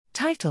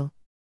Title: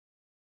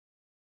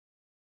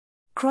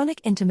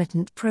 Chronic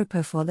intermittent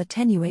propofol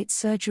attenuates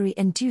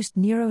surgery-induced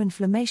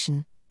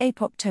neuroinflammation,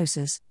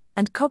 apoptosis,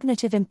 and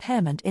cognitive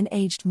impairment in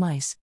aged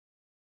mice.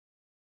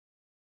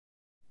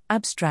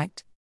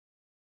 Abstract.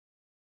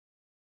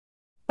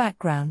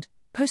 Background: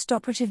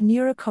 postoperative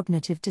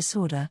neurocognitive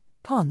disorder,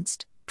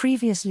 PONST,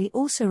 previously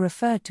also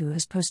referred to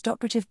as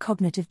postoperative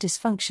cognitive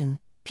dysfunction,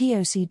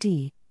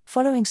 POCD,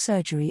 following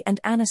surgery and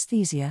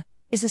anesthesia,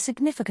 is a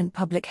significant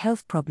public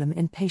health problem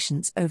in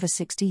patients over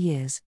 60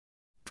 years.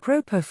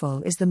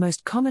 Propofol is the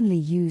most commonly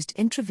used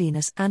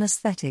intravenous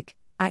anesthetic,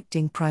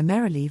 acting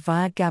primarily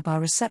via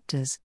GABA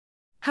receptors.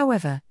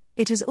 However,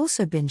 it has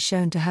also been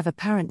shown to have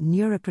apparent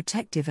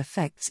neuroprotective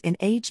effects in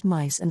aged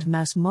mice and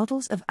mouse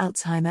models of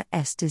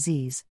Alzheimer's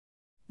disease.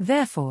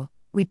 Therefore,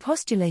 we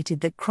postulated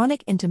that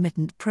chronic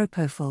intermittent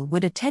propofol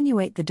would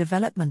attenuate the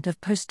development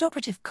of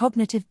postoperative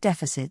cognitive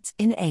deficits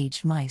in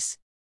aged mice.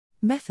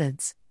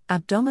 Methods: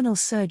 abdominal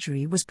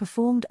surgery was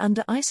performed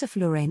under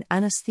isoflurane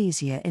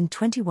anesthesia in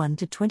 21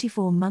 to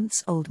 24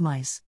 months old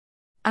mice.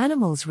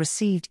 Animals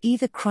received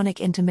either chronic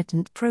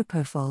intermittent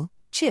propofol,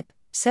 CHIP,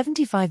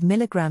 75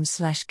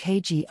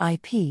 mg/kg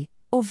IP,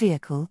 or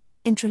vehicle,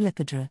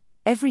 intralipidra,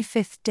 every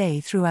fifth day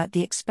throughout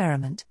the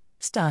experiment,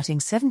 starting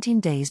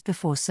 17 days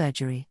before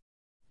surgery.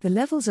 The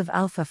levels of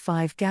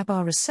alpha-5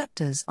 GABA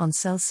receptors on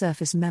cell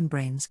surface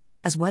membranes,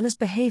 as well as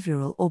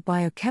behavioral or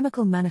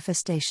biochemical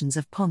manifestations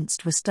of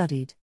PONST were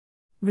studied.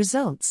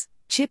 Results: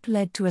 CHIP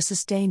led to a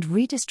sustained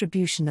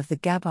redistribution of the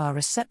GABA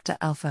receptor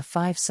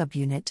alpha-5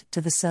 subunit to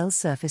the cell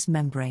surface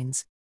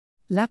membranes.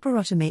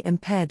 Laparotomy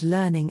impaired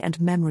learning and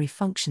memory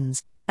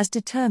functions, as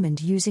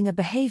determined using a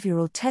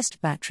behavioral test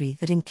battery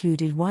that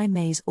included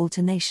Y-maze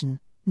alternation,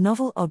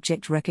 novel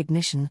object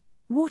recognition,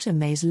 water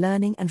maze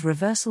learning and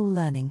reversal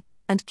learning,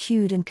 and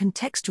cued and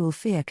contextual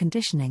fear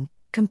conditioning,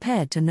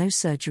 compared to no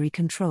surgery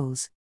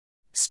controls.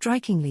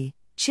 Strikingly,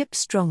 CHIP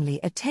strongly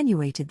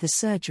attenuated the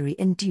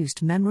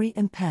surgery-induced memory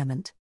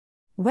impairment.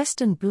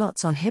 Western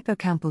blots on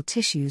hippocampal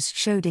tissues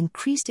showed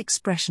increased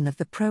expression of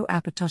the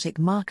pro-apoptotic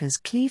markers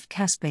cleaved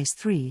caspase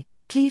 3,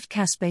 cleaved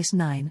caspase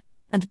 9,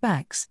 and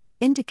BAX,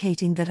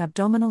 indicating that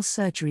abdominal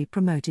surgery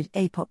promoted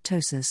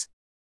apoptosis.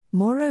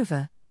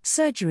 Moreover,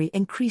 surgery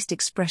increased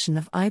expression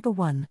of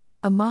IBA1,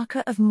 a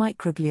marker of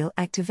microglial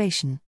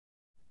activation.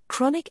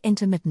 Chronic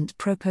intermittent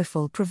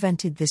propofol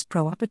prevented this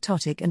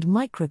pro-apoptotic and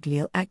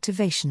microglial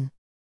activation.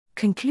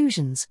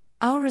 Conclusions: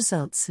 our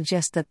results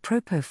suggest that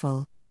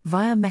propofol,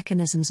 via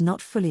mechanisms not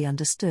fully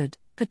understood,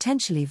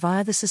 potentially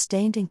via the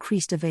sustained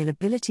increased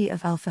availability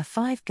of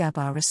alpha-5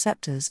 GABA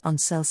receptors on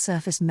cell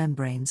surface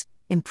membranes,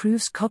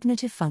 improves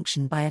cognitive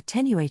function by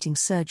attenuating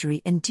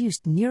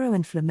surgery-induced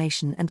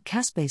neuroinflammation and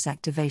caspase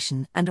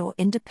activation and/or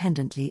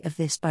independently of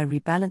this by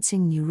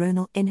rebalancing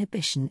neuronal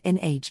inhibition in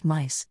aged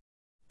mice.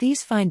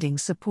 These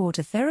findings support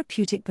a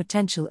therapeutic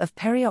potential of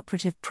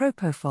perioperative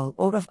propofol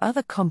or of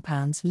other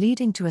compounds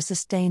leading to a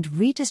sustained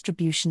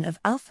redistribution of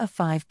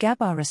alpha-5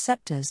 GABA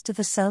receptors to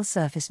the cell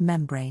surface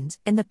membranes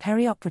in the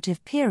perioperative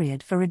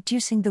period for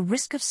reducing the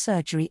risk of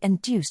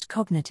surgery-induced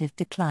cognitive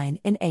decline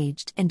in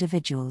aged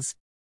individuals.